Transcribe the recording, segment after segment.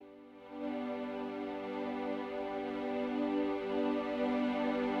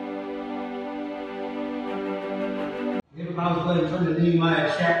Bibles, go ahead and turn to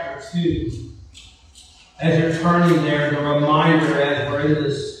Nehemiah chapter 2. As you're turning there, the reminder as we're in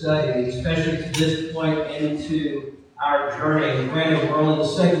this study, especially to this point into our journey. Granted, we're only the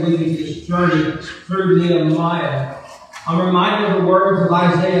second week of this journey through Nehemiah. I'm reminded of the words of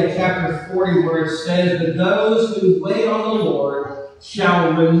Isaiah chapter 40 where it says, "But those who wait on the Lord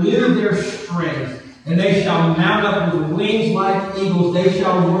shall renew their strength, and they shall mount up with wings like eagles. They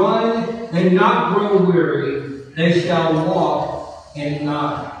shall run and not grow weary. They shall walk and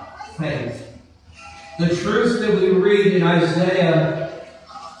not faint." The truths that we read in Isaiah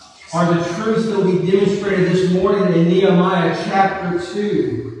are the truths that we demonstrated this morning in Nehemiah chapter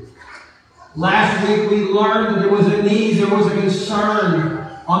 2. Last week we learned that there was a need, there was a concern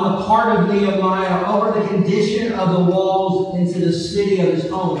on the part of Nehemiah over the condition of the walls into the city of his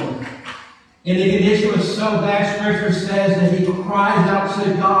home. And the condition was so bad, Scripture says that he cries out to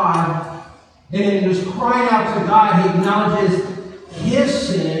God. And in his crying out to God, he acknowledges his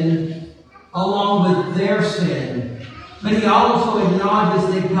sin along with their sin. But he also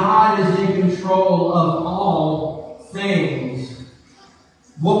acknowledges that God is in control of all things.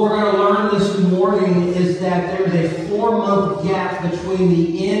 What we're going to learn this morning is that there's a 4-month gap between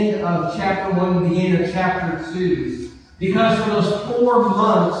the end of chapter 1 and the beginning of chapter 2. Because for those 4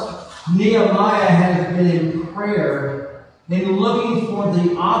 months, Nehemiah has been in prayer and looking for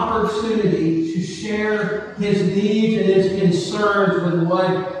the opportunity to share his needs and his concerns with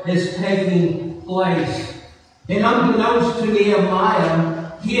what is taking place. And unbeknownst to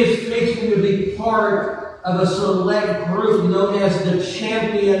Nehemiah, he is fixing to be part of a select group known as the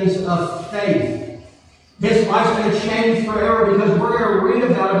Champions of Faith. His life's going to change forever because we're going to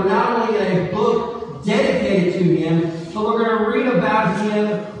read about him not only in a book dedicated to him, but we're going to read about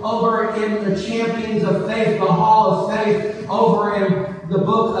him over in the Champions of Faith, the Hall of Faith, over in the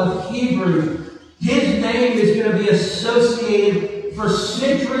book of Hebrews. His name is going to be associated for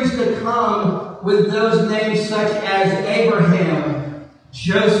centuries to come with those names such as Abraham,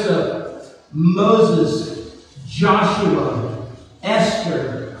 Joseph, Moses, Joshua,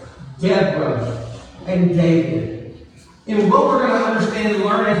 Esther, Deborah, and David. And what we're going to understand and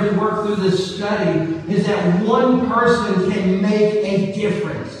learn as we work through this study is that one person can make a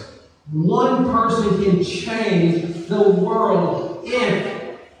difference. One person can change the world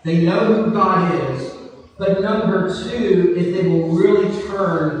if they know who God is. But number 2, if they will really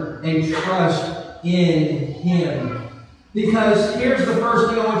turn and trust in Him. Because here's the first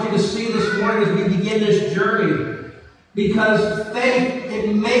thing I want you to see this morning as we begin this journey. Because faith,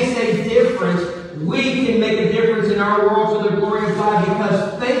 it makes a difference. We can make a difference in our world to the glory of God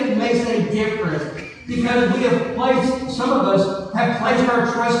because faith makes a difference. Because we have placed, some of us have placed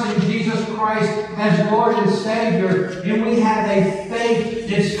our trust in Jesus Christ as Lord and Savior, and we have a faith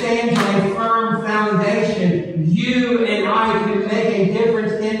that stands on a firm foundation. You and I can make a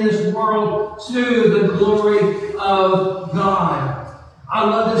difference in this world to the glory of God. I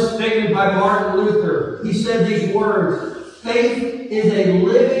love this statement by Martin Luther. He said these words, "Faith is a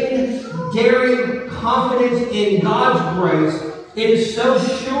living, daring confidence in God's grace. It is so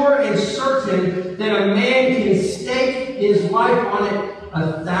sure and certain that a man can stake his life on it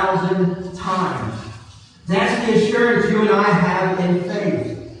 1,000 times. That's the assurance you and I have in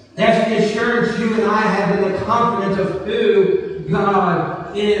faith. That's the assurance you and I have in the confidence of who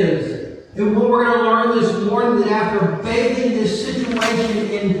God is. And what we're going to learn this morning is that after bathing this situation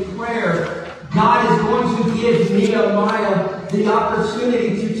in prayer, God is going to give Nehemiah the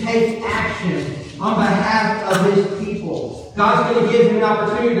opportunity to take action on behalf of his people. God's going to give him an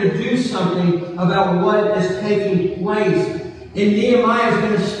opportunity to do something about what is taking place. And Nehemiah is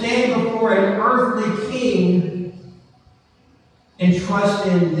going to stand before an earthly king and trust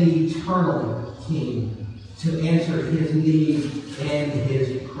in the eternal King to answer his needs and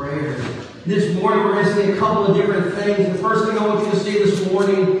his prayers. This morning we're going to see a couple of different things. The first thing I want you to see this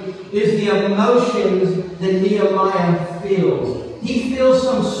morning is the emotions that Nehemiah feels. He feels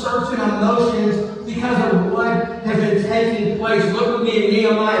some certain emotions because of what has been taking place. Look with me in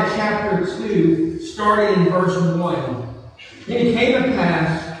Nehemiah chapter 2, starting in verse 1. "And it came to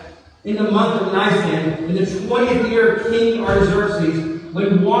pass in the month of Nisan, in the 20th year of King Artaxerxes,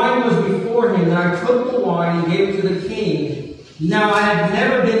 when wine was before him, that I took the wine and gave it to the king. Now I have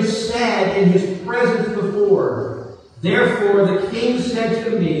never been sad in his presence before. Therefore the king said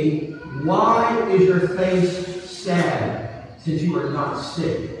to me, 'Why is your face sad, since you are not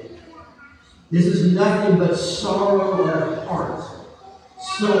sick? This is nothing but sorrow of heart.'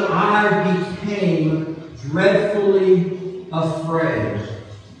 So I became dreadfully afraid."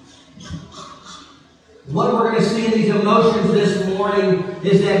 What we're going to see in these emotions this morning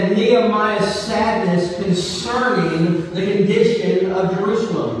is that Nehemiah's sadness concerning the condition of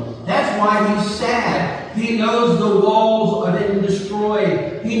Jerusalem. That's why he's sad. He knows the walls are being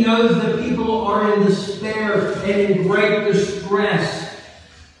destroyed. He knows the people are in despair and in great distress.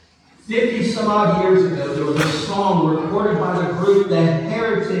 50 some odd years ago, there was a song recorded by the group The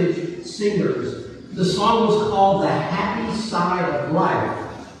Heritage Singers. The song was called The Happy Side of Life.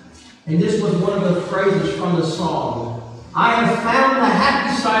 And this was one of the phrases from the song. I have found the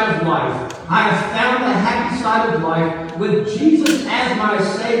happy side of life. I have found the happy side of life. With Jesus as my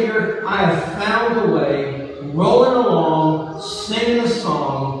Savior, I have found a way. Rolling along, singing a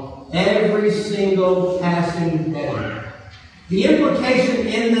song every single passing day. The implication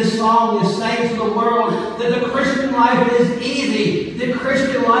in this song is saying to the world that the Christian life is easy. The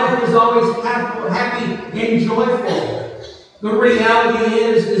Christian life is always happy and joyful. The reality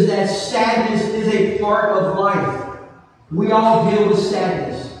is that sadness is a part of life. We all deal with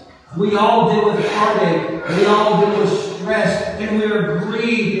sadness. We all deal with heartache. We all deal with stress. And we are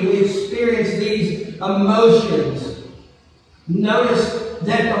grieved and we experience these emotions. Notice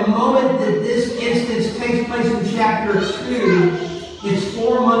that the moment that this instance takes place in chapter 2, it's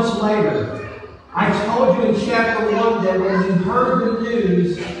 4 months later. I told you in chapter 1 that when he heard the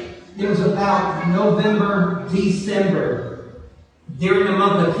news, it was about November, December, during the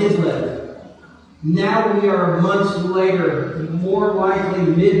month of Kislev. Now we are months later, more likely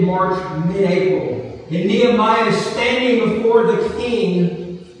mid-March, mid-April. And Nehemiah is standing before the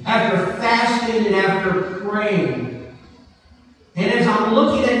king after fasting and after praying. And as I'm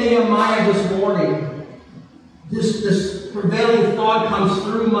looking at Nehemiah this morning, this prevailing thought comes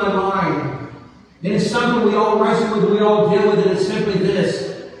through my mind. And it's something we all wrestle with, we all deal with, and it's simply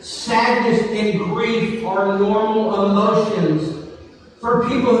this. Sadness and grief are normal emotions for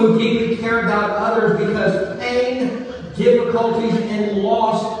people who deeply care about others, because pain, difficulties, and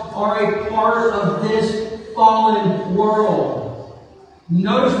loss are a part of this fallen world.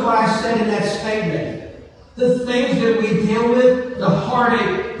 Notice what I said in that statement. The things that we deal with, the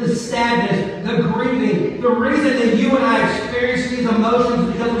heartache, the sadness, the grieving, the reason that you and I experience these emotions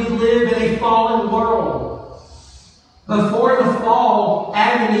is because we live in a fallen world. Before the fall,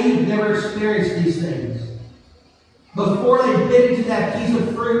 Adam and Eve never experienced these things. Before they bit into that piece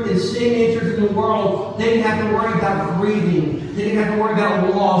of fruit and sin entered in the world, they didn't have to worry about grieving. They didn't have to worry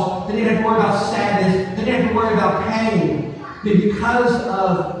about loss. They didn't have to worry about sadness. They didn't have to worry about pain. But because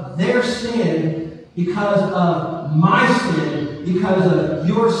of their sin, because of my sin, because of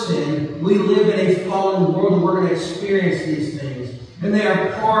your sin, we live in a fallen world and we're going to experience these things. And they are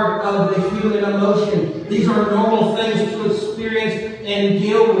part of the human emotion. These are normal things to experience and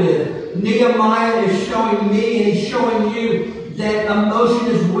deal with. Nehemiah is showing me and he's showing you that emotion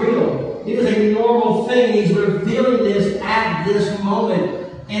is real. It is a normal thing. He's revealing this at this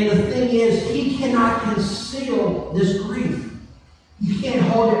moment. And the thing is, he cannot conceal this grief. He can't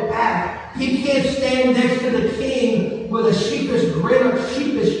hold it back. He can't stand next to the king with a sheepish grin on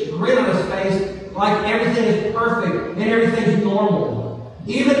his face like everything is perfect and everything's normal.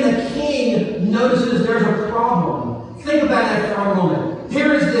 Even the king notices there's a problem. Think about that for a moment.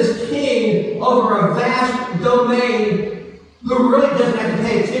 Here is this king over a vast domain who really doesn't have to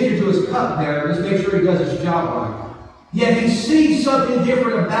pay attention to his cupbearer, just make sure he does his job right. Yet he sees something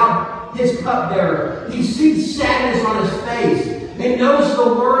different about his cupbearer. He sees sadness on his face. And notice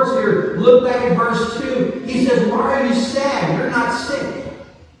the words here. Look back at verse 2. He says, why are you sad? You're not sick.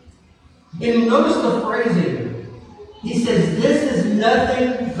 And notice the phrasing. He says, this is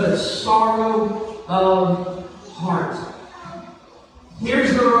nothing but sorrow of heart.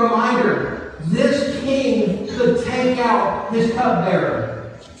 Here's the reminder. This king could take out his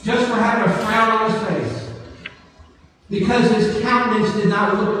cupbearer just for having a frown on his face, because his countenance did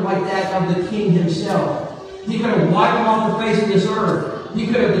not look like that of the king himself. He could have wiped him off the face of this earth. He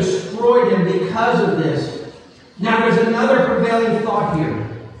could have destroyed him because of this. Now there's another prevailing thought here.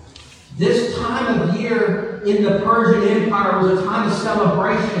 This time of year in the Persian Empire was a time of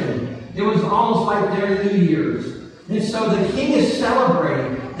celebration. It was almost like their New Year's. And so the king is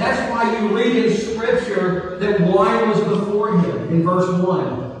celebrating. That's why you read in Scripture that wine was before him in verse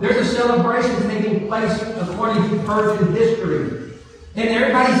 1. There's a celebration taking place according to Persian history. And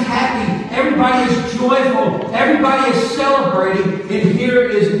everybody's happy. Everybody is joyful. Everybody is celebrating. And here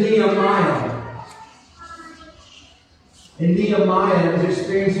is Nehemiah. And Nehemiah is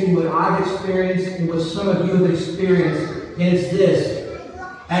experiencing what I've experienced and what some of you have experienced. And it's this.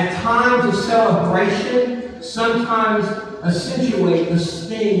 At times of celebration, sometimes accentuate the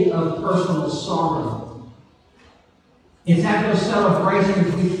sting of personal sorrow. It's after a celebration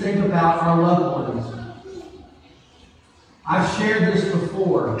that we think about our loved ones. I've shared this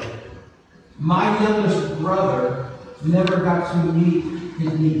before. My youngest brother never got to meet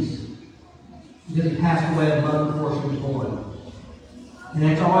his niece because he passed away a month before she was born. And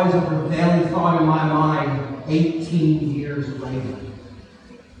it's always a prevailing thought in my mind 18 years later.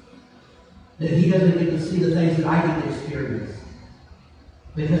 That he doesn't get to see the things that I get to experience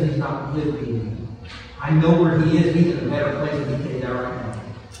because he's not with me anymore. I know where he is. He's in a better place than he is right now.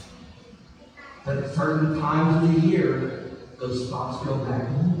 But at certain times of the year, those thoughts go back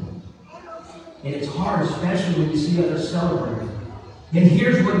home. And it's hard, especially when you see others celebrating. And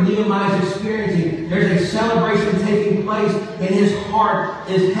here's what Nehemiah is experiencing. There's a celebration taking place, and his heart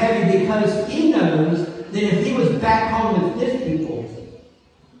is heavy because he knows that if he was back home with his people,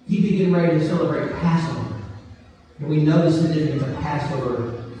 he'd be getting ready to celebrate Passover. And we know the significance of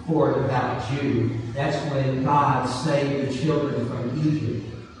Passover for a devout Jew. That's when God saved the children from Egypt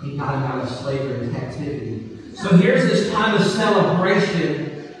and got them out of slavery and captivity. So here's this time of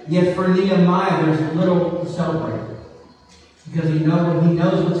celebration, yet for Nehemiah there's little to celebrate. Because he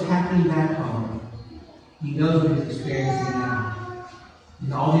knows what's happening back home. He knows what he's experiencing now.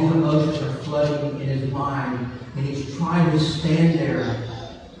 And all these emotions are flooding in his mind, and he's trying to stand there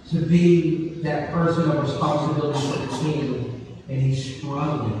to be that person of responsibility for the king, and he's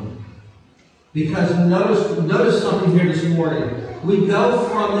struggling. Because notice something here this morning. We go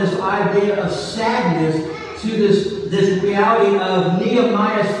from this idea of sadness to this reality of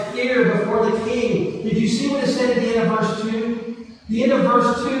Nehemiah's fear before the king. Did you see what it said at the end of verse 2? The end of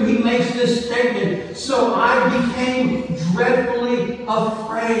verse 2, he makes this statement, "So I became dreadfully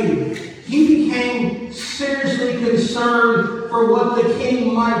afraid." He became seriously concerned for what the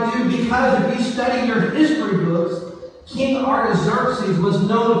king might do, because if you study your history books, King Artaxerxes was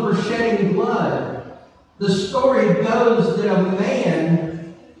known for shedding blood. The story goes that a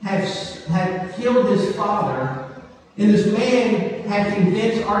man had killed his father, and this man had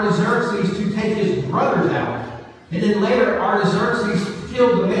convinced Artaxerxes to take his brothers out. And then later, Artaxerxes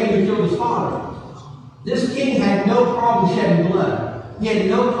killed the man who killed his father. This king had no problem shedding blood. He had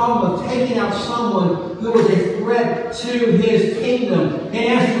no problem of taking out someone who was a threat to his kingdom.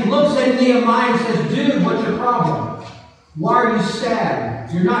 And as he looks at Nehemiah and says, "Dude, what's your problem? Why are you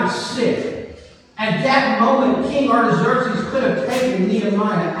sad? You're not sick." At that moment, King Artaxerxes could have taken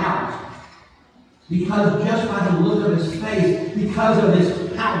Nehemiah out. Because just by the look of his face, because of his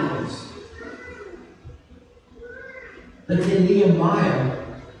countenance. But then Nehemiah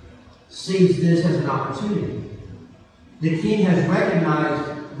sees this as an opportunity. The king has recognized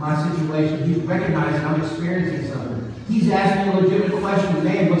my situation. He's recognized that I'm experiencing something. He's asking a legitimate question.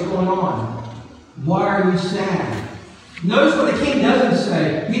 "Man, what's going on? Why are you sad?" Notice what the king doesn't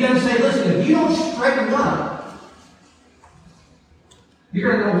say. He doesn't say, "Listen, if you don't straighten up,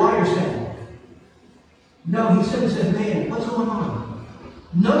 you're going to know why you're sad." No, he simply says, "Man, what's going on?"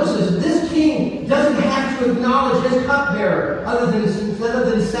 Notice this king doesn't have to acknowledge his cupbearer other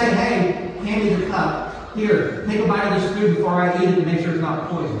than say, "Hey, hand me the cup. Here, take a bite of this food before I eat it to make sure it's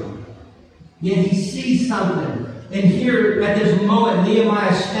not poison." Yet he sees something. And here, at this moment,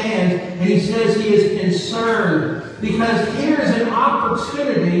 Nehemiah stands and he says he is concerned. Because here is an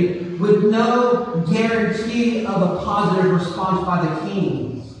opportunity with no guarantee of a positive response by the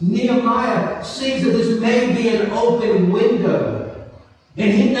king. Nehemiah sees that this may be an open window.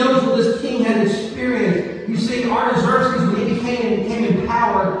 And he knows what this king had experienced. You see, Artaxerxes, when he came in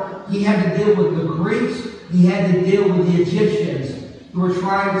power, he had to deal with the Greeks. He had to deal with the Egyptians who were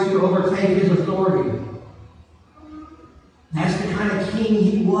trying to overtake his authority. That's the kind of king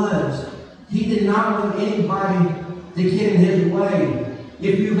he was. He did not want anybody to get in his way.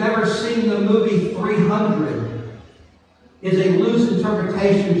 If you've ever seen the movie 300, it's a loose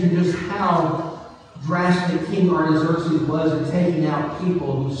interpretation to just how drastic King Artaxerxes was in taking out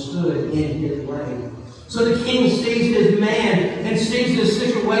people who stood in his way. So the king sees his man and sees this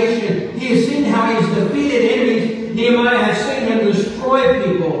situation. He has seen how he has defeated enemies. Nehemiah has seen him destroy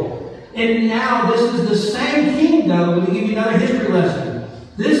people. And now this is the same king, though. Let me give you another history lesson.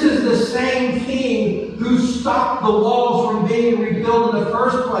 This is the same king who stopped the walls from being rebuilt in the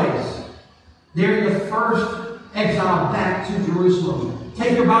first place. They're in the first exile back to Jerusalem.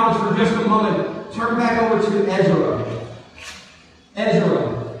 Take your Bibles for just a moment. Turn back over to Ezra.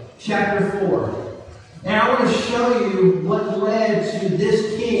 Ezra, chapter 4. And I want to show you what led to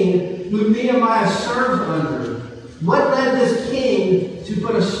this king who Nehemiah served under. What led this king to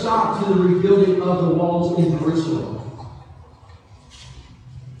put a stop to the rebuilding of the walls in Jerusalem?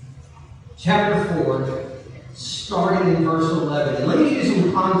 Chapter 4, starting in verse 11. And let me give you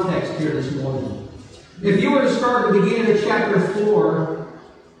some context here this morning. If you were to start at the beginning of chapter 4,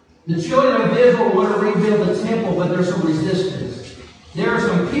 The children of Israel want to rebuild the temple, but there's some resistance. There are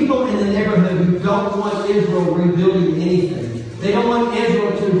some people in the neighborhood who don't want Israel rebuilding anything. They don't want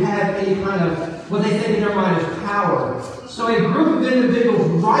Israel to have any kind of, what they think in their mind is power. So a group of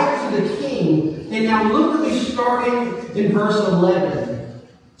individuals write to the king, and now look at me starting in verse 11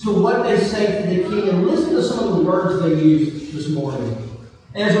 to what they say to the king, and listen to some of the words they used this morning.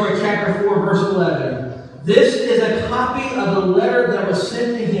 Ezra chapter 4, verse 11. This is a copy of the letter that was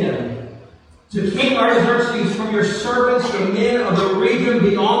sent to him. To King Artaxerxes from your servants, the men of the region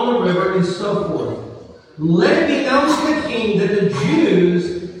beyond the river, and so forth. Let it be known to the king that the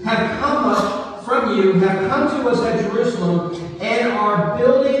Jews have come up from you, have come to us at Jerusalem, and are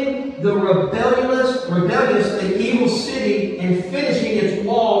building the rebellious and evil city, and finishing its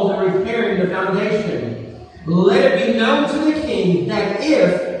walls and repairing the foundation. Let it be known to the king that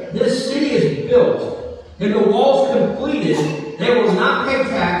if this city is built, and the walls completed, they will not pay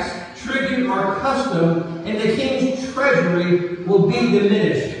tax, tribute, or custom, and the king's treasury will be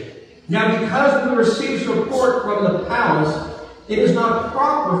diminished. Now, because we received support from the palace, it is not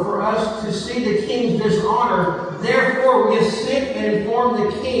proper for us to see the king's dishonor. Therefore, we have sent and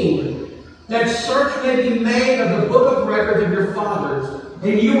informed the king that search may be made of the book of records of your fathers,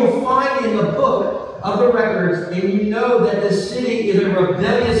 and you will find in the book of the records, and you know that this city is a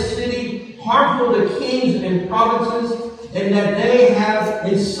rebellious city, harmful to kings and provinces, and that they have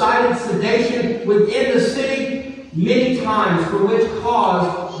incited sedition within the city many times, for which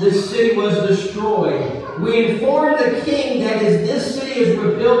cause this city was destroyed. We informed the king that as this city is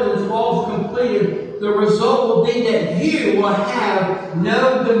rebuilt and its walls completed, the result will be that you will have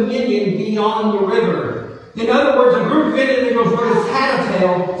no dominion beyond the river. In other words, a group of individuals wrote a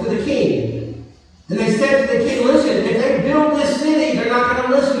tattletale to the king. And they said to the king, listen, if they build this city, they're not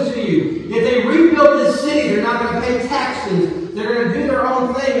going to listen to you. If they rebuild this city, they're not going to pay taxes. They're going to do their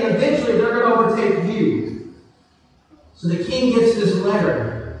own thing, and eventually they're going to overtake you. So the king gets this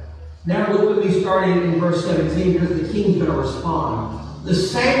letter. Now look with me starting in verse 17, because the king's going to respond. The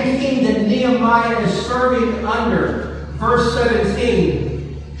same king that Nehemiah is serving under. Verse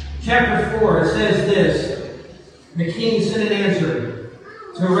 17, chapter 4, it says this. The king sent an answer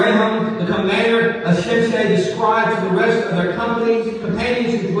to Rehum, the commander of Shimshai, the scribe, to the rest of their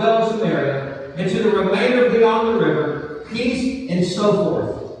companions who dwell in Samaria, and to the remainder beyond the river, peace and so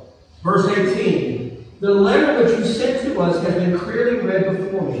forth. Verse 18, the letter which you sent to us has been clearly read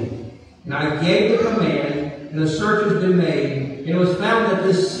before me, and I gave the command, and a search has been made, and it was found that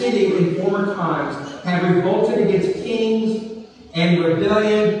this city in former times had revolted against kings, and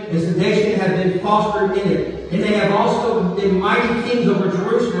rebellion and sedition have been fostered in it. And they have also been mighty kings over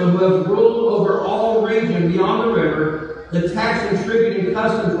Jerusalem, who have ruled over all region beyond the river. The tax and tribute and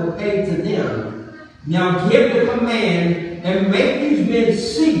customs were paid to them. Now give the command and make these men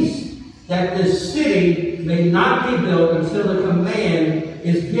cease, that this city may not be built until the command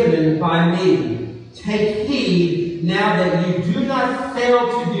is given by me. Take heed now that you do not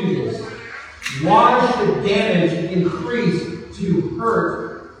fail to do this. Why should damage increase to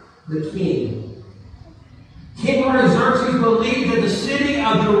hurt the king? King Artaxerxes believed that the city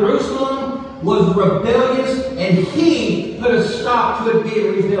of Jerusalem was rebellious, and he put a stop to it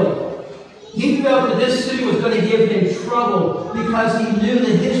being rebuilt. He felt that this city was going to give him trouble because he knew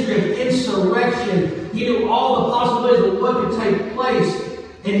the history of insurrection. He knew all the possibilities of what could take place.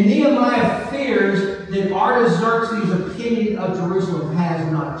 And Nehemiah fears that Artaxerxes' opinion of Jerusalem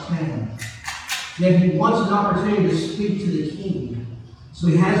has not changed. Yet he wants an opportunity to speak to the king. So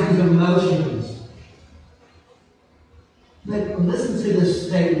he has these emotions. But listen to this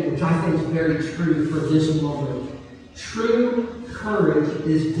statement, which I think is very true for this moment. True courage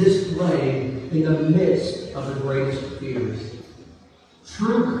is displayed in the midst of the greatest fears.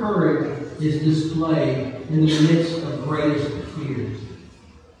 True courage is displayed in the midst of greatest fears.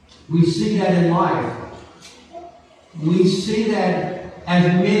 We see that in life. We see that as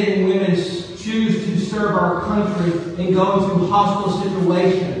men and women choose to serve our country and go into hostile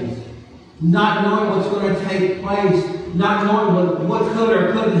situations, not knowing what's going to take place, not knowing what could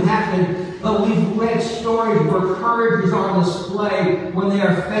or couldn't happen. But we've read stories where courage is on display when they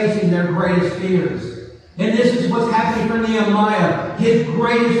are facing their greatest fears. And this is what's happening for Nehemiah. His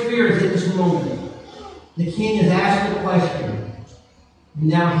greatest fears at this moment. The king has asked the question. And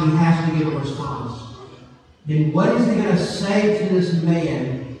now he has to give a response. And what is he going to say to this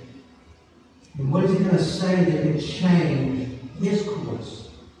man? And what is he going to say that can change his course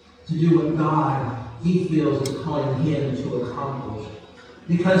to do what God, he feels, is calling him to accomplish?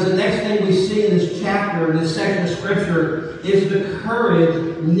 Because the next thing we see in this chapter, in this section of Scripture, is the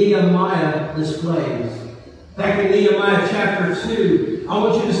courage Nehemiah displays. Back in Nehemiah chapter 2, I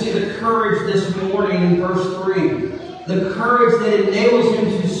want you to see the courage this morning in verse 3. The courage that enables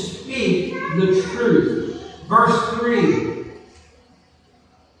him to speak the truth. Verse 3.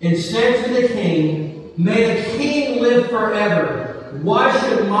 And said to the king, may the king live forever. Why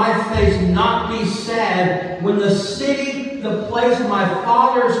should my face not be sad when the city, the place of my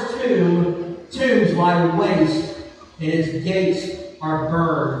father's tombs lie waste, and its gates are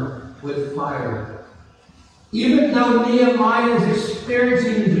burned with fire? Even though Nehemiah is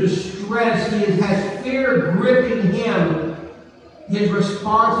experiencing distress, he has fear gripping him, his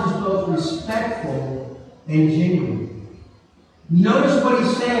response is both respectful and genuine. Notice what he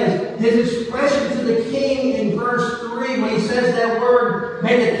says. His expression to the king in verse 3, when he says that word,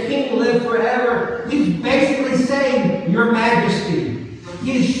 may the king live forever, he's basically saying, Your Majesty.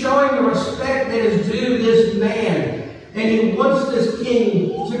 He's showing the respect that is due this man. And he wants this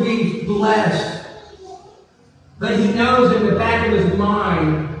king to be blessed. But he knows in the back of his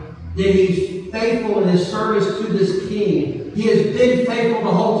mind that he's faithful in his service to this king. He has been faithful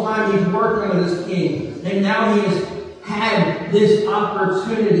the whole time he's working with this king. And now he has had this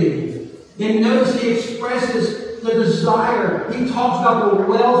opportunity. And notice he expresses the desire. He talks about the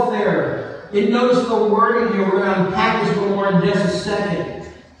welfare. And notice the wording here. We're going to unpack this a little more in just a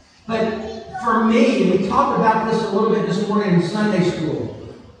second. But for me, we talked about this a little bit this morning in Sunday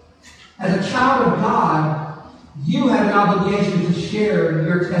school. As a child of God, you have an obligation to share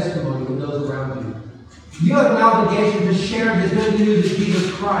your testimony with those around you. You have an obligation to share the good news of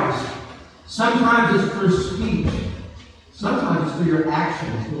Jesus Christ. Sometimes it's through speech. Sometimes it's through your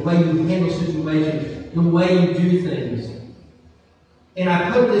actions, the way you handle situations, the way you do things. And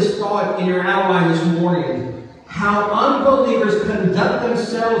I put this thought in your outline this morning. How unbelievers conduct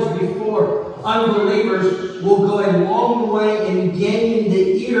themselves before unbelievers will go a long way in gaining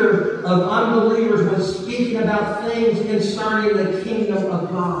the ear of unbelievers when speaking about things concerning the kingdom of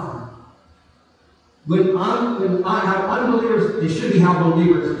God. How unbelievers, it should be how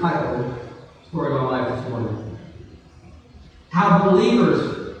believers titled story of my life this morning. How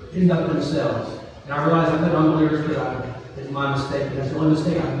believers conduct themselves. And I realize I put unbelievers because it's my mistake. That's the only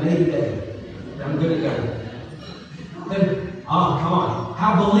mistake I've made today. And I'm good to go. Then, come on.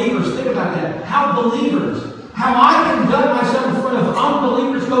 How believers, think about that. How believers, how I conduct myself in front of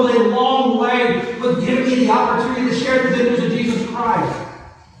unbelievers goes a long way with giving me the opportunity to share the good news of Jesus Christ.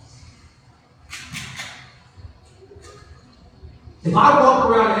 If I walk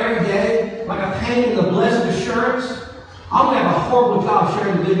around every day like a pain in the blessed assurance, I'm going to have a horrible job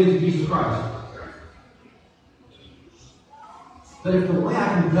sharing the good news of Jesus Christ. But if the way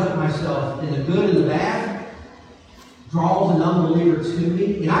I conduct myself in the good and the bad draws an unbeliever to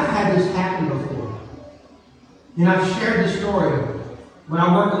me, and I've had this happen before, and I've shared this story when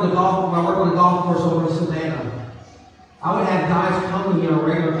I worked on the golf course over in Savannah. I would have guys come to me on a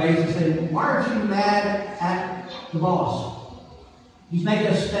regular basis and say, "Why aren't you mad at the boss? He's making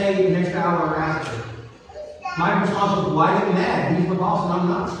us stay an extra hour after." My response was, "Why are you mad? He's the boss and I'm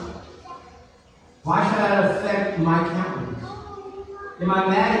not. Why should that affect my countenance? Am I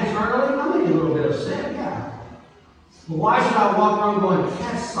mad internally? I'm maybe a little bit upset, yeah. But why should I walk around going,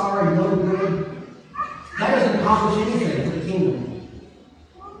 that's sorry, no good? That doesn't accomplish anything for the kingdom.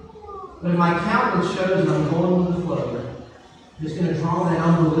 But if my countenance shows that I'm going with the flow, it's going to draw that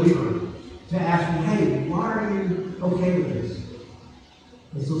unbeliever to ask me, hey, why are you okay with this?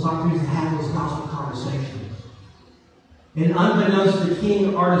 It's those opportunities to have those gospel conversations. And unbeknownst to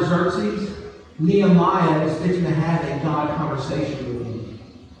King Artaxerxes, Nehemiah is fixing to have a God conversation with him.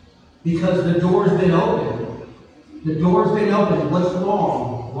 Because the door's been opened. The door's been opened. What's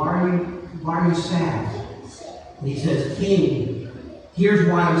wrong? Why are you sad? And he says, King, here's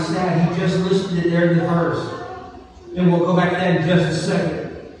why I'm sad. He just listed it there in the verse. And we'll go back to that in just a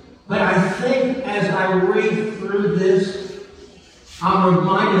second. But I think as I read through this, I'm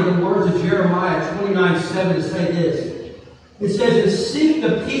reminded of the words of Jeremiah 29:7 to say this. It says, and seek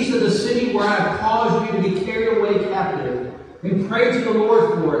the peace of the city where I have caused you to be carried away captive, and pray to the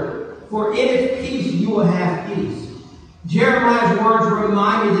Lord for it. For in its peace you will have peace. Jeremiah's words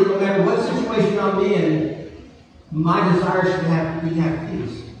remind me that no matter what situation I'm in, my desire should have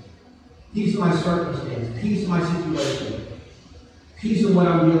peace. Peace in my circumstance, peace in my situation, peace in what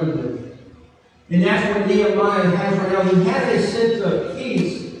I'm dealing with. And that's what Nehemiah has right now. He has a sense of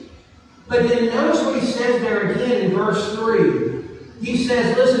peace. But then notice what he says there again in verse 3. He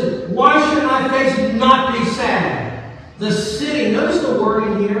says, listen, why should my face not be sad? The city, notice the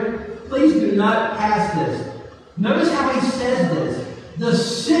wording here. Please do not pass this. Notice how he says this. The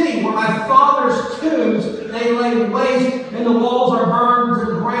city where my father's tombs, they lay waste and the walls are burned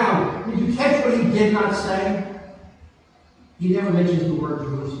to the ground. Did you catch what he did not say? He never mentions the word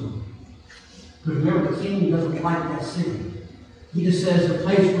Jerusalem. Because remember, the king doesn't like that city. He just says, the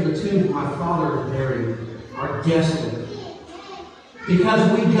place where the tomb of my father is buried are desolate.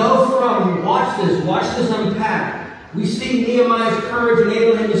 Because we go from, watch this unpack. We see Nehemiah's courage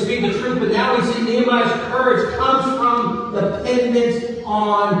enable him to speak the truth, but now we see Nehemiah's courage comes from dependence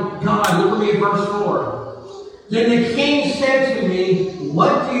on God. Look at me at verse 4. Then the king said to me,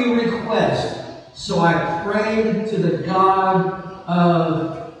 what do you request? So I prayed to the God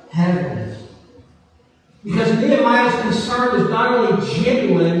of heaven. Because Nehemiah's concern is not only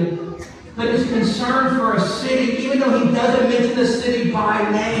genuine, but his concern for a city, even though he doesn't mention the city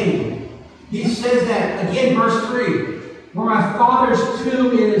by name. He says that, again, verse 3, where my father's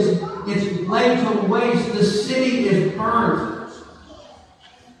tomb is, it's laid to waste, the city is burnt.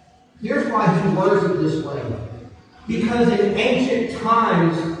 Here's why he words it this way. Because in ancient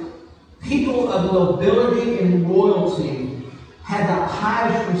times, people of nobility and royalty had the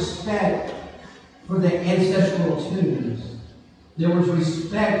highest respect for the ancestral tombs. There was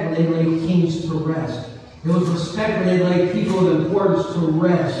respect when they laid kings to rest. There was respect when they laid people of importance to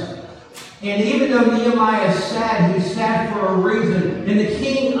rest. And even though Nehemiah is sad, he's sad for a reason. And the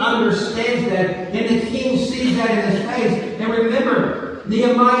king understands that. And the king sees that in his face. And remember,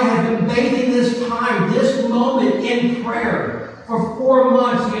 Nehemiah has been bathing this time, this moment in prayer. For 4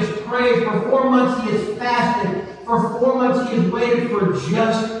 months he has prayed. For 4 months he has fasted. For 4 months he has waited for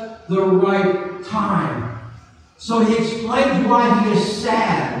just the right time. So he explains why he is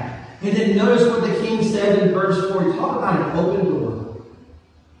sad. And then notice what the king said in verse 4. Talk about an open door.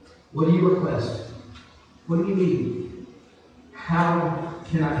 What do you request? What do you need? How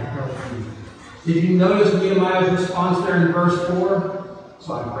can I help you? Did you notice Nehemiah's response there in verse 4?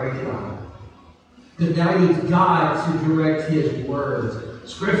 So I prayed to God. Because now he needs God to direct his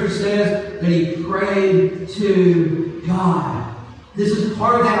words. Scripture says that he prayed to God. This is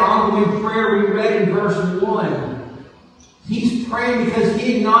part of that ongoing prayer we read in verse 1. He's praying because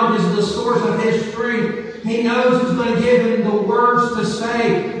he acknowledges the source of his strength. He knows who's going to give him the words to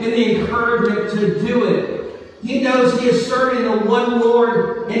say and the encouragement to do it. He knows he is serving the one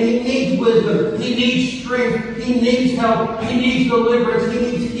Lord and he needs wisdom. He needs strength. He needs help. He needs deliverance. He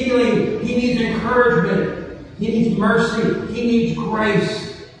needs healing. He needs encouragement. He needs mercy. He needs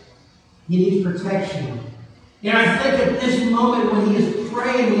grace. He needs protection. And I think at this moment when he is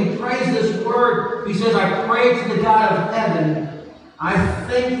praying, when he prays this word, he says, I pray to the God of heaven. I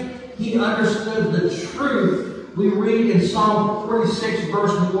think he understood the truth we read in Psalm 46,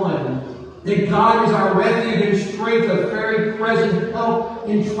 verse 1. That God is our refuge and strength, a very present help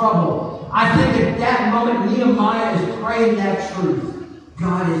in trouble. I think at that moment Nehemiah is praying that truth.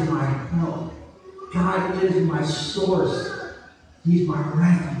 God is my help. God is my source. He's my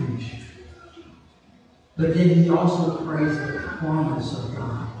refuge. But then he also prays the promise of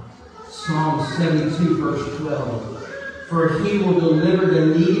God. Psalm 72, verse 12. For he will deliver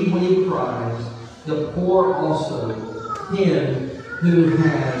the needy when he cries, the poor also, him who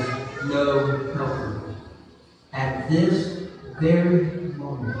has no helper. At this very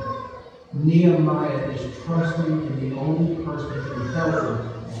moment, Nehemiah is trusting in the only person who can help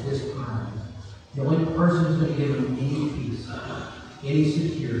him at this time. The only person who's going to give him any peace, any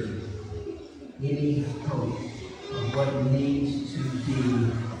security, any hope of what needs to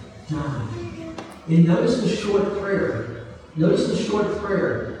be done. And notice the short prayer. Notice the short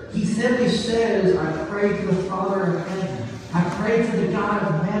prayer. He simply says, I pray to the Father of heaven. I pray to the God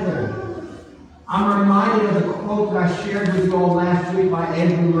of heaven. I'm reminded of the quote that I shared with you all last week by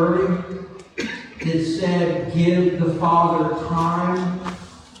Andrew Murray. It said, give the Father time.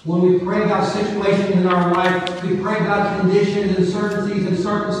 When we pray about situations in our life, we pray about conditions, uncertainties, and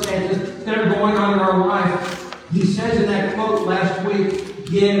circumstances that are going on in our life. He says in that quote last week,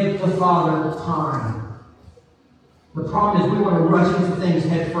 give the Father time. The problem is we want to rush into things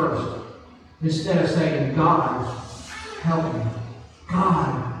head first instead of saying, God, help me.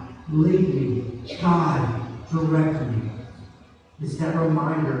 God, lead me. God, direct me. It's that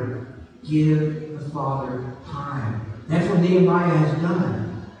reminder, give the Father time. That's what Nehemiah has done.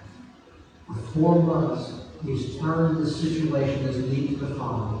 For 4 months, he's turned the situation as lead to the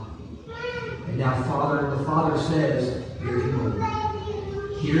Father. And now the Father says, here's your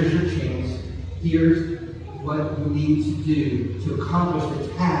moment. Here's your chance. Here's what you need to do to accomplish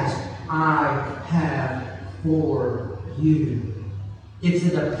the task I have for you. It's a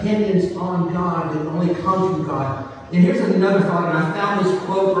dependence on God that only comes from God. And here's another thought, and I found this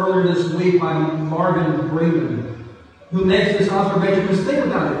quote earlier this week by Marvin Breeman, who makes this observation. Because think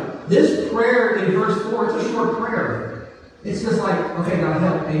about it. This prayer in verse 4, it's a short prayer. It's just like, okay, God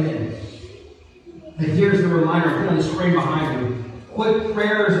help, amen. And here's the reminder, put on the screen behind me. Quick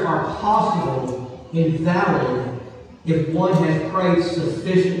prayers are possible and valid if one has prayed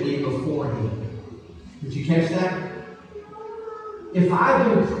sufficiently beforehand. Did you catch that? If I've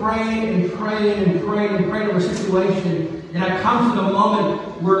been praying and praying and praying and praying over a situation, and I come to the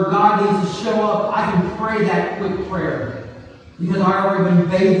moment where God needs to show up, I can pray that quick prayer. Because I've already been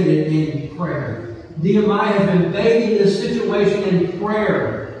bathed in prayer. Nehemiah has been bathed in this situation in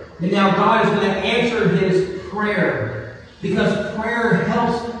prayer. And now God is going to answer his prayer. Because prayer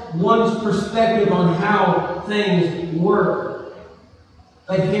helps one's perspective on how things work.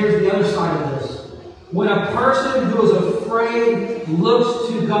 But here's the other side of this. When a person who is afraid looks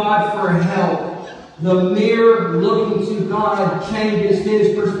to God for help, the mere looking to God changes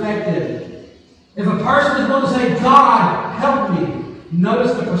his perspective. If a person is going to say, God, help me,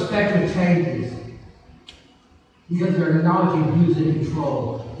 notice the perspective changes. Because they're acknowledging who's in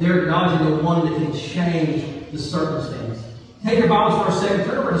control. They're acknowledging the one that can change the circumstance. Take your Bibles for a second.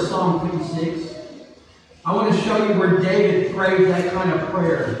 Turn over to Psalm 56. I want to show you where David prayed that kind of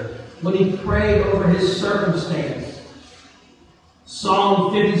prayer. When he prayed over his circumstance.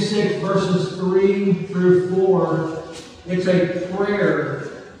 Psalm 56 verses 3 through 4. It's a prayer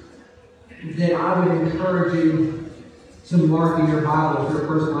that I would encourage you to mark in your Bible. If you're a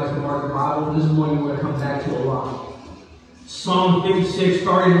person who likes to mark your Bible, this is one you want to come back to a lot. Psalm 56,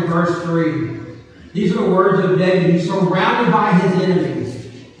 starting in verse 3. These are the words of David. He's surrounded by his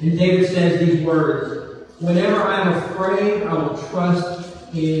enemies. And David says these words, whenever I am afraid, I will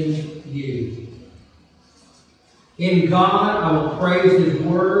trust in you. In God, I will praise his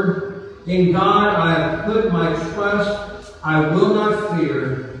word. In God, I have put my trust. I will not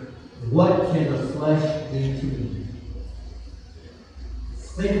fear. What can the flesh do to me?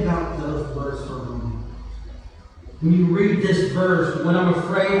 Think about those words for a moment. When you read this verse, when I'm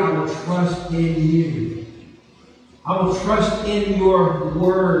afraid, I will trust in you. I will trust in your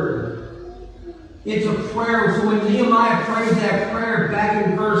word. It's a prayer. So when Nehemiah prays that prayer back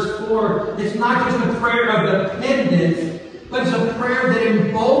in verse 4, it's not just a prayer of dependence, but it's a prayer that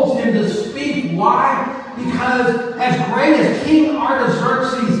emboldens him to speak. Why? Because as great as King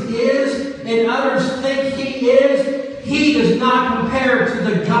Artaxerxes is, and others think he is, he does not compare to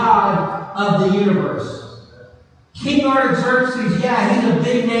the God of the universe. King Artaxerxes, yeah, he's a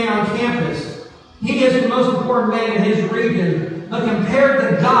big man on campus. He is the most important man in his region. But compared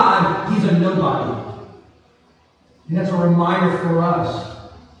to God, he's a nobody. And that's a reminder for us.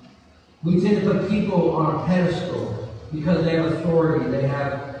 We tend to put people on a pedestal because they have authority, they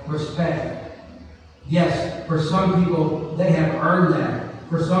have respect. Yes, for some people, they have earned that.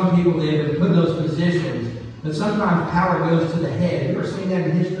 For some people, they have been put in those positions. But sometimes power goes to the head. You ever seen that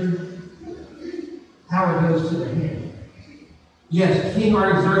in history? Power goes to the head. Yes, King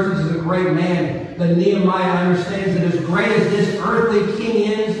Artaxerxes is a great man, but Nehemiah understands that as great as this earthly king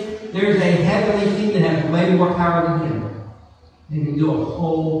is, there's a heavenly king that has way more power than him. And can do a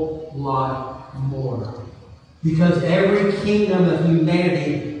whole lot more. Because every kingdom of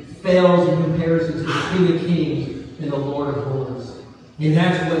humanity fails in comparison to the King of Kings and the Lord of Lords. And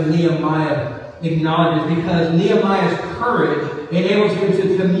that's what Nehemiah acknowledges, because Nehemiah's courage enables him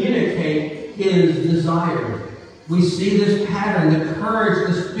to communicate his desire. We see this pattern, the courage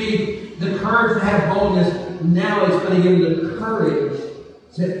to speak, the courage to have boldness. Now it's going to give him the courage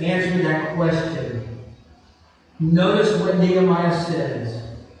to answer that question. Notice what Nehemiah says.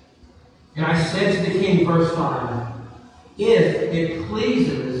 And I said to the king, verse 5, if it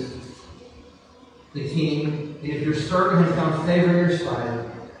pleases the king, and if your servant has found favor in your sight,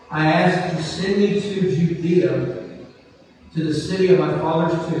 I ask you to send me to Judea, to the city of my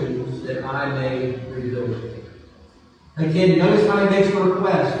father's tombs, that I may rebuild it. Again, notice how he makes a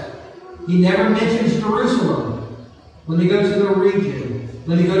request. He never mentions Jerusalem. Let me go to the region.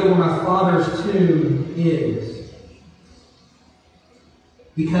 Let me go to where my father's tomb is.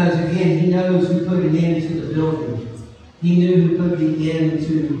 Because, again, he knows who put an end to the building. He knew who put the end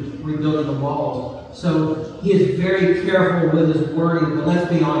to rebuilding the walls. So he is very careful with his wording. But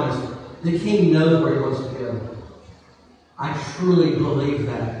let's be honest. The king knows where he wants to go. I truly believe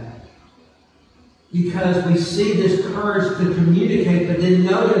that. Because we see this courage to communicate, but then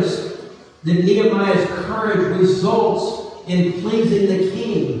notice that Nehemiah's courage results in pleasing the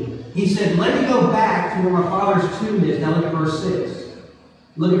king. He said, let me go back to where my father's tomb is. Now look at verse 6.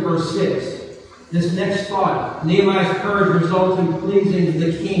 Look at verse 6. This next thought, Nehemiah's courage results in pleasing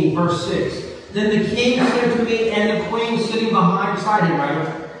the king. Verse 6. Then the king said to me, and the queen sitting beside him,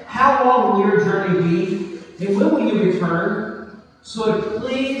 right? How long will your journey be? And when will you return? So it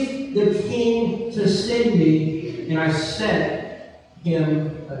pleased the king to send me, and I set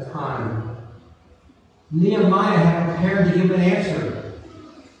him a time. Nehemiah had prepared to give an answer.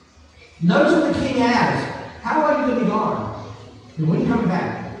 Notice what the king asked. How long are you going to be gone? And when you come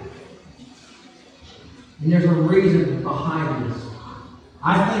back? And there's a reason behind this.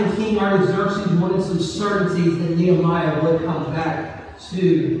 I think King Artaxerxes wanted some certainties that Nehemiah would come back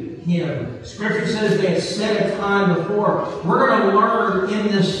to him. Scripture says they had set a time before. We're going to learn in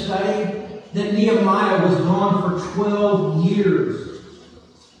this study that Nehemiah was gone for 12 years.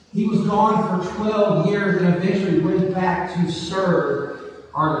 He was gone for 12 years and eventually went back to serve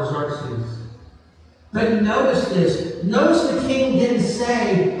Artaxerxes. But notice this. Notice the king didn't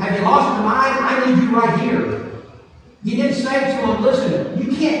say, have you lost your mind? I need you right here. He didn't say to him, listen,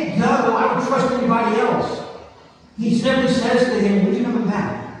 you can't go. I don't trust anybody else. He simply says to him, when are you coming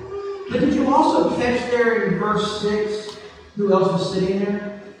back? But did you also catch there in verse 6 who else was sitting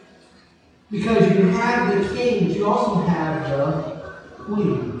there? Because you have the king, but you also have the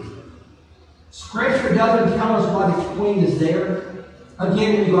queen. Scripture doesn't tell us why the queen is there.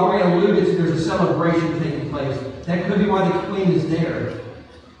 Again, we've already alluded to there's a celebration taking place. That could be why the queen is there.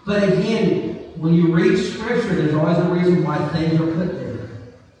 But again, when you read Scripture, there's always a reason why things are put there.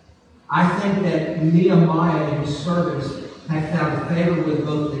 I think that Nehemiah and his servants had found favor with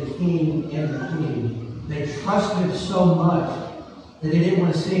both the king and the queen. They trusted him so much that they didn't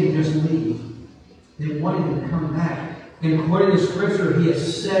want to see him just leave. They wanted him to come back. And according to Scripture, he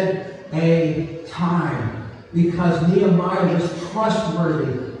has set a time because Nehemiah was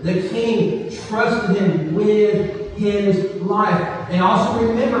trustworthy. The king trusted him with his life. And also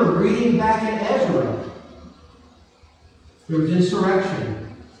remember, reading back in Ezra, there was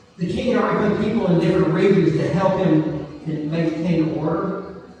insurrection. The king had already put people in different regions to help him and maintain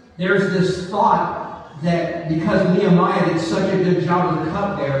order. There's this thought that because Nehemiah did such a good job as a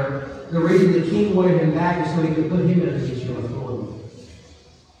cupbearer, the reason the king wanted him back is so he could put him in a position of authority.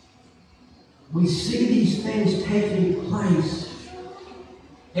 We see these things taking place.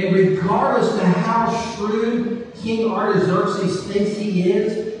 And regardless of how shrewd King Artaxerxes thinks he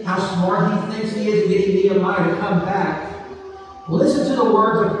is, how smart he thinks he is getting Nehemiah to come back, listen to the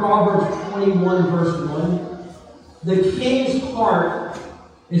words of Proverbs 21, verse 1. The king's heart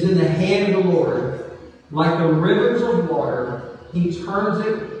is in the hand of the Lord. Like the rivers of water, he turns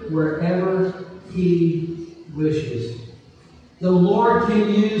it wherever he wishes. The Lord can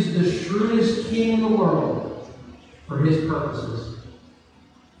use the shrewdest king in the world for his purposes.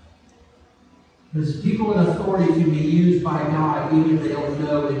 Because people in authority can be used by God even if they don't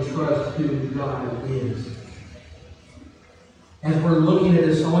know and trust who God is. As we're looking at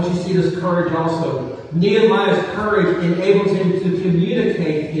this, I want you to see this courage also. Nehemiah's courage enables him to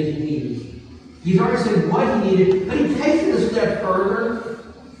communicate his needs. He's already said what he needed, but he takes it a step further.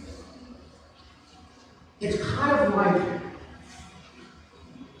 It's kind of like,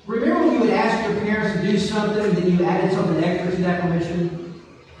 remember when you would ask your parents to do something and then you added something extra to that permission?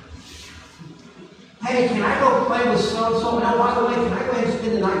 Hey, can I go play with so-and-so? And oh, by the way, can I go ahead and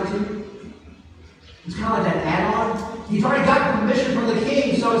spend the night too? It's kind of like that add-on. He's already got permission from the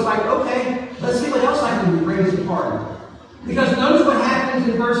king, so it's like, okay, let's see what else I can bring to the party. Because notice what happens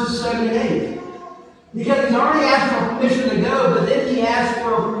in verses 7 and 8. Because he's already asked for permission to go, but then he asks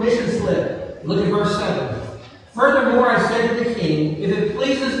for a permission slip. Look at verse 7. Furthermore, I said to the king, if it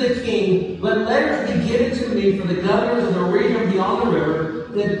pleases the king, let letters be given to me for the governors of the region beyond the river,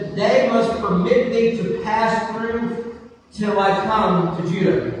 that they must permit me to pass through till I come to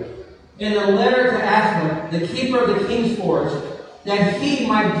Judah. In a letter to Asaph, the keeper of the king's forest, that he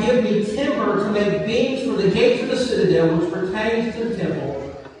might give me timber to make beams for the gates of the citadel, which pertains to the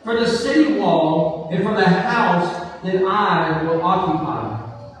temple, for the city wall, and for the house that I will occupy.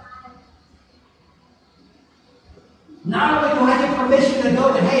 Not only do I get permission to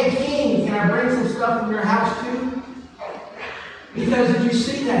go, but hey, king, can I bring some stuff from your house too? Because did you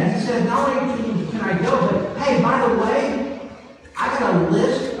see that? He said, not only can I go, but hey, by the way, I got a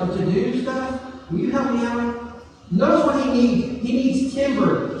list of to-do stuff. Will you help me out? Notice what he needs. He needs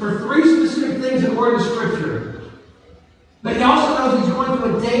timber for 3 specific things according to Scripture. But he also knows he's going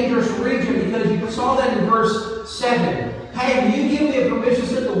to a dangerous region because you saw that in verse 7. Hey, will you give me a permission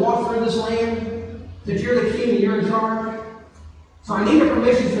slip to walk through this land? That you're the king and you're in charge? So I need a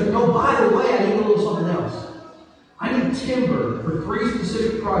permission slip. No, by the way, I need a little something else. I need timber for 3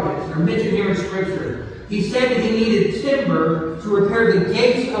 specific projects that are mentioned here in Scripture. He said that he needed timber to repair the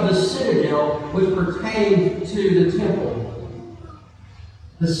gates of the citadel which pertained to the temple.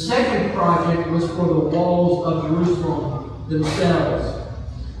 The second project was for the walls of Jerusalem themselves.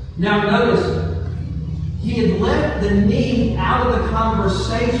 Now notice, he had left the need out of the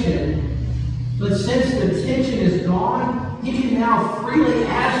conversation, but since the tension is gone, He can now freely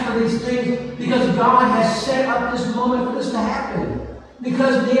ask for these things because God has set up this moment for this to happen.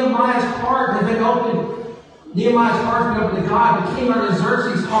 Because Nehemiah's heart has been opened. Nehemiah's heart has been open to God, but King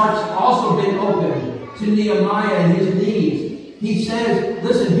Artaxerxes' heart's also been open to Nehemiah and his needs. He says,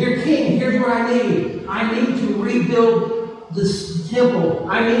 listen, here, King, here's what I need. I need to rebuild this temple.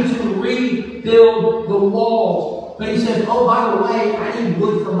 I need to rebuild the walls. But he says, oh, by the way, I need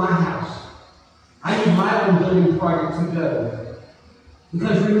wood for my house. I need my own building project to go.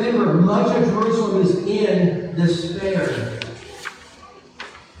 Because remember, much of Jerusalem is in despair.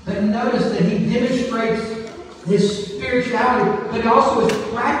 But notice that he demonstrates his spirituality, but he also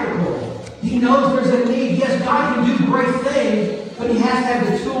is practical. He knows there's a need. Yes, God can do great things, but he has to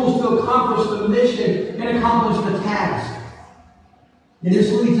have the tools to accomplish the mission and accomplish the task. And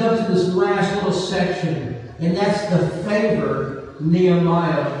this leads up to this last little section, and that's the favor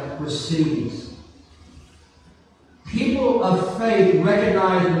Nehemiah receives. People of faith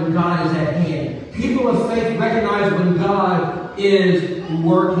recognize when God is at hand. People of faith recognize when God is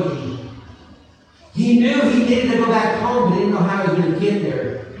working. He knew he needed to go back home, but he didn't know how he was going to get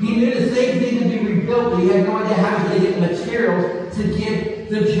there. He knew the things needed to be rebuilt, but he had no idea how he was going to get the materials to get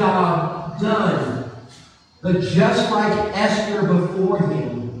the job done. But just like Esther before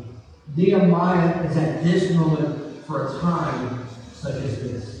him, Nehemiah is at this moment for a time such as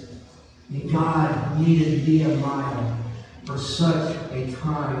this. And God needed Nehemiah for such a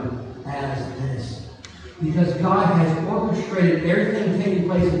time as this. Because God has orchestrated everything taking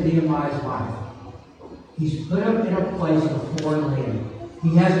place in Nehemiah's life. He's put him in a place in a foreign land.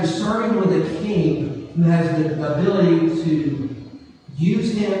 He has him serving with a king who has the ability to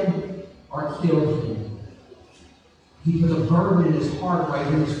use him or kill him. He puts a burden in his heart right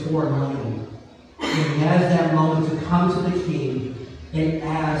in this foreign land. And he has that moment to come to the king and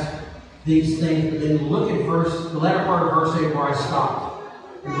ask these things. But then look at the latter part of verse 8 where I stopped.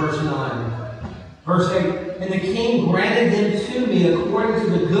 In verse 9. Verse 8, and the king granted them to me according to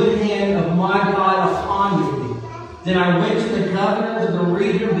the good hand of my God upon me. Then I went to the governors of the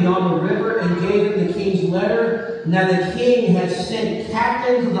region beyond the river and gave them the king's letter. Now the king had sent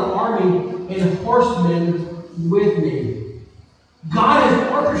captains of the army and horsemen with me. God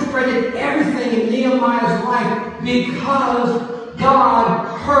has orchestrated everything in Nehemiah's life because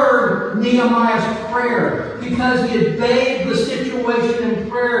God heard Nehemiah's prayer. Because he had bathed the situation in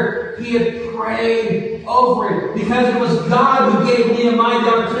prayer, he had prayed over it. Because it was God who gave Nehemiah the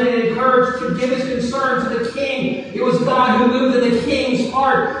opportunity and courage to give his concern to the king. It was God who moved in the king's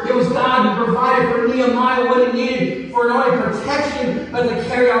heart. It was God who provided for Nehemiah what he needed for not only protection, but to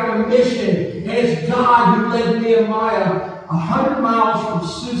carry out the mission. And it's God who led Nehemiah 100 miles from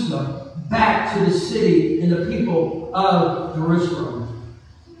Susa back to the city and the people of Jerusalem.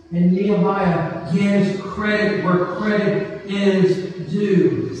 And Nehemiah gives credit where credit is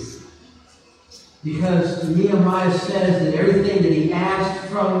due. Because Nehemiah says that everything that he asked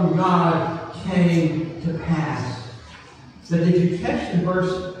from God came to pass. But did you catch in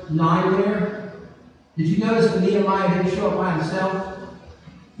verse 9 there? Did you notice that Nehemiah didn't show up by himself?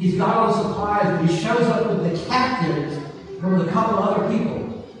 He's got all the supplies, but he shows up with the captains and with a couple of other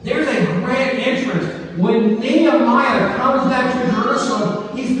people. There's a grand entrance. When Nehemiah comes back to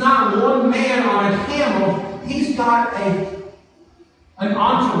Jerusalem, he's not one man on a camel. He's got an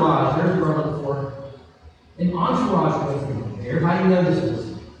entourage. There's what I'm looking for. An entourage with him. Everybody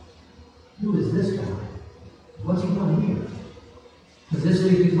notices. Who is this guy? What's he doing here? Because this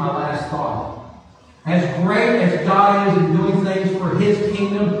leads me to my last thought. As great as God is in doing things for his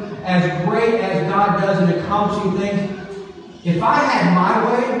kingdom, as great as God does in accomplishing things, if I had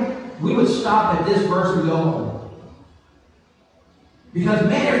my way, we would stop at this verse and go home. Because,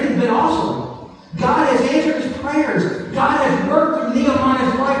 man, everything's been awesome. God has answered his prayers. God has worked through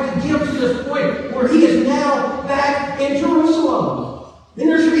Nehemiah's life to get him to this point where he is now back in Jerusalem. And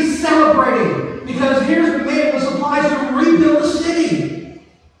there should be celebrating. Because here's the man with supplies to rebuild the city.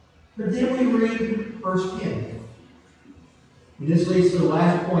 But then we read verse 10. And this leads to the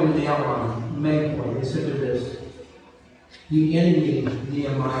last point of the outline, the main point. It's simply this. The enemy,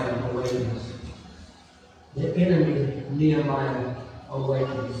 Nehemiah, awakens. The enemy, Nehemiah,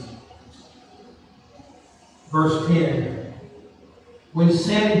 awakens. Verse 10. When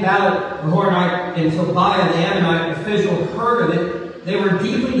Sanballat the Horonite and Tobiah the Ammonite official heard of it, they were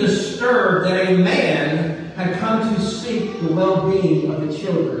deeply disturbed that a man had come to seek the well-being of the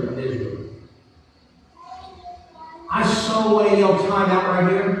children of Israel. I so want to yell time out right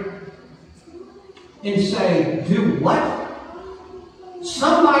here and say, do what?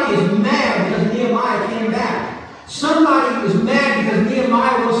 Somebody is mad because Nehemiah came back. Somebody is mad because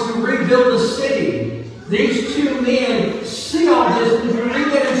Nehemiah wants to rebuild the city. These two men this. If you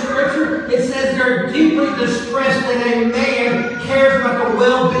read that in Scripture, it says they're deeply distressed that a man cares about the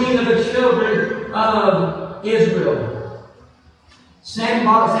well-being of the children of Israel.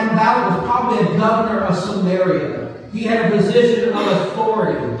 Sanballat was probably a governor of Samaria. He had a position of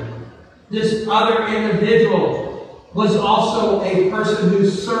authority. This other individual was also a person who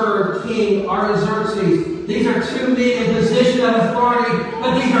served King Artaxerxes. These are two men in position of authority,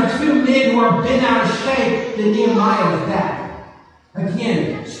 but these are two men who are bent out of shape that Nehemiah is back.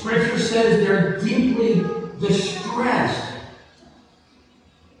 Again, Scripture says they're deeply distressed.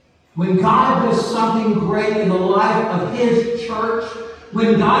 When God does something great in the life of His church,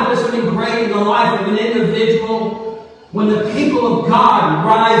 when God does something great in the life of an individual, when the people of God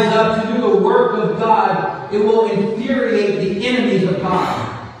rise up to do the work of God, it will infuriate the enemies of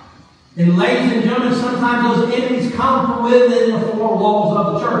God. And ladies and gentlemen, sometimes those enemies come from within the four walls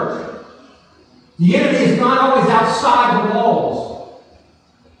of the church. The enemy is not always outside the walls.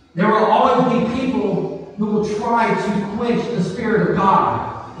 There will always be people who will try to quench the Spirit of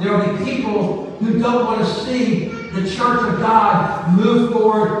God. There will be people who don't want to see the church of God move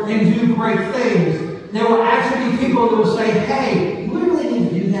forward and do great things. There will actually be people who will say, hey, do we really need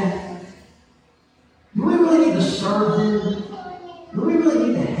to do that? Do we really need to serve them? Do we really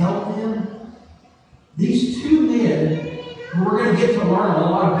need to help them? These two men, who we're going to get to learn a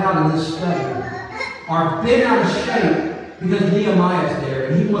lot about in this study, are bent out of shape because Nehemiah is there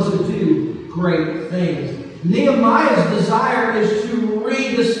and he wants to do great things. Nehemiah's desire is to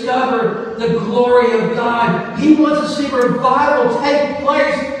rediscover the glory of God. He wants to see revival take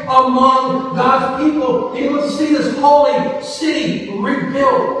place among God's people. He wants to see this holy city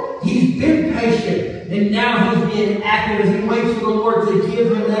rebuilt. He's been patient, and now he's being active as he waits for the Lord to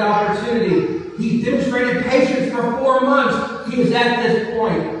give him that opportunity. He's demonstrated patience for 4 months. He is at this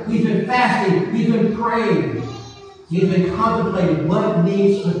point. He's been fasting. He's been praying. He's been contemplating what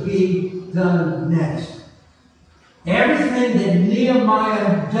needs to be done next. Everything that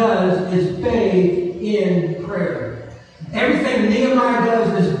Nehemiah does is bathed in prayer. Everything Nehemiah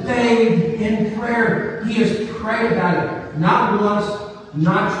does is bathed in prayer. He has prayed about it. Not once,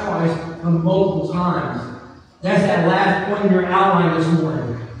 not twice, but multiple times. That's that last point in your outline this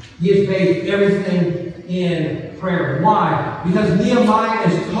morning. He has bathed everything in prayer. Why? Because Nehemiah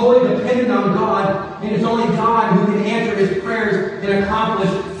is totally dependent on God, and it's only God who can answer his prayers and accomplish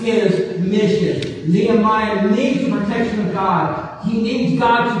his mission. Nehemiah needs the protection of God. He needs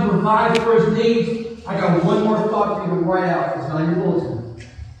God to provide for his needs. I got one more thought for you to write out. It's not in your bulletin.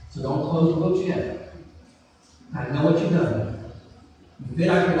 So don't close the books yet. I know what you've done. You bit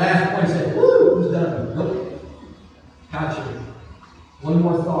out your last point and said, woo, who's done? Nope. Gotcha. One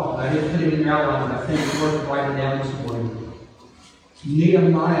more thought. I didn't put it in your outline, but I think it's worth writing down this morning.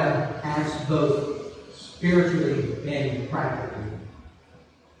 Nehemiah acts both spiritually and practically.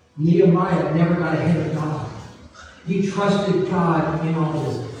 Nehemiah never got ahead of God. He trusted God in all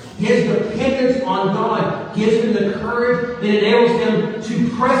this. His dependence on God gives him the courage that enables him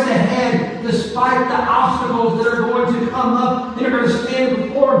to press ahead despite the obstacles that are going to come up and are going to stand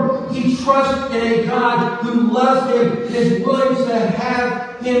before him. He trusts in a God who loves him and is willing to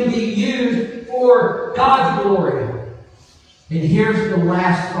have him be used for God's glory. And here's the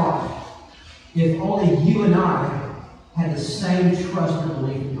last thought. If only you and I had the same trust and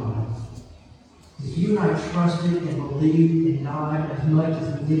belief in God. If you and I trusted and believed in God as much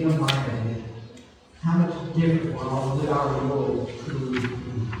as Nehemiah did, how much different would our world truly be?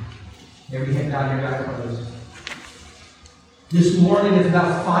 Every head down, every eye closed. This morning is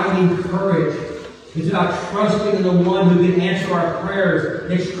about finding courage. It's about trusting in the one who can answer our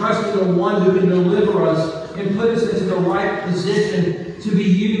prayers. It's trusting in the one who can deliver us and put us into the right position to be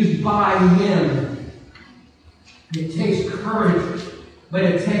used by Him. It takes courage, but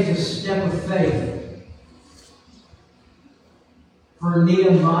it takes a step of faith. For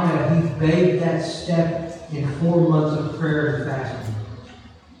Nehemiah, he bathed that step in 4 months of prayer and fasting.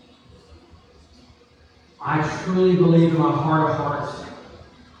 I truly believe in my heart of hearts,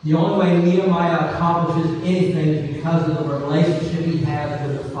 the only way Nehemiah accomplishes anything is because of the relationship he has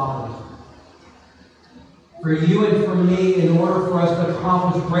with the Father. For you and for me, in order for us to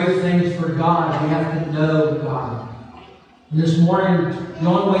accomplish great things for God, we have to know God. And this morning, the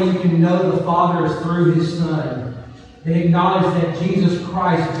only way you can know the Father is through His Son. And acknowledge that Jesus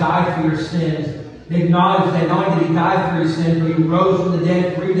Christ died for your sins. And acknowledge that not only did He die for your sins, but He rose from the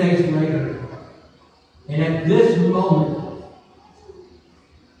dead 3 days later. And at this moment,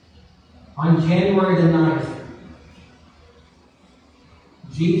 on January the 9th,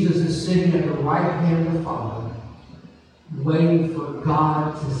 Jesus is sitting at the right hand of the Father, waiting for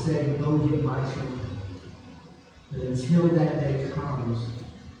God to say, go get my children. But until that day comes,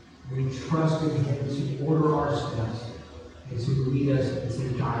 we trust in Him to order our steps and to lead us and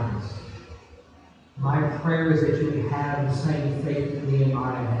to guide us. My prayer is that you would have the same faith that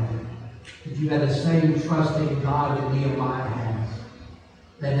Nehemiah had, that you have the same trust in God that Nehemiah has,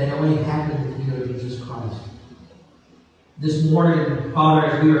 that only happened with you know Jesus Christ. This morning, Father,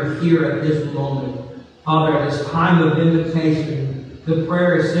 as we are here at this moment, Father, at this time of invitation, the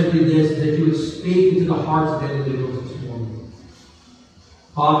prayer is simply this, that you would speak into the hearts of individuals this morning.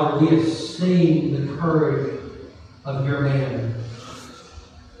 Father, we have seen the courage of your man.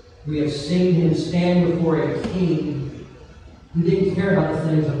 We have seen him stand before a king who didn't care about the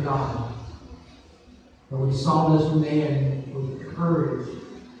things of God. But we saw this man with courage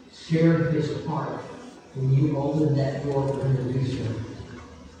share his heart when you opened that door for him to do so.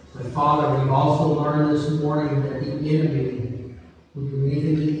 But Father, we've also learned this morning that the enemy will do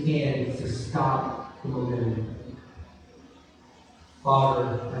anything he can to stop the momentum.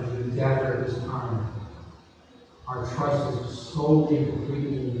 Father, as we gather at this time, our trust is solely and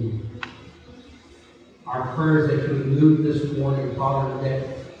completely in you. Our prayers that you would move this morning, Father,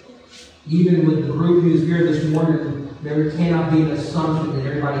 that even with the group who's here this morning, there cannot be an assumption that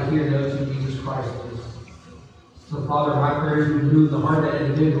everybody here knows who Jesus Christ is. So, Father, my prayer is you would move the heart of that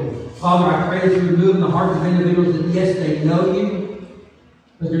individual. Father, I pray that you would move in the hearts of individuals that, yes, they know you,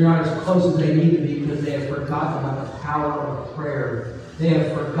 but they're not as close as they need to be because they have forgotten about the power of prayer. They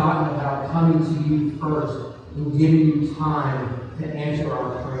have forgotten about coming to you first and giving you time to answer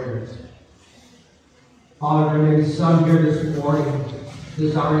our prayers. Father, there may be some here this morning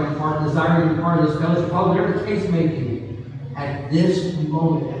desiring part of this fellowship. Father, whatever the case may be, at this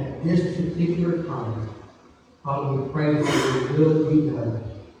moment, at this particular time, Father, we pray that your will be done,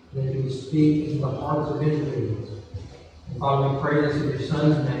 that you would speak into the hearts of individuals. And Father, we pray this in your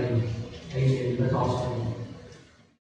Son's name. Amen. Let's all stand.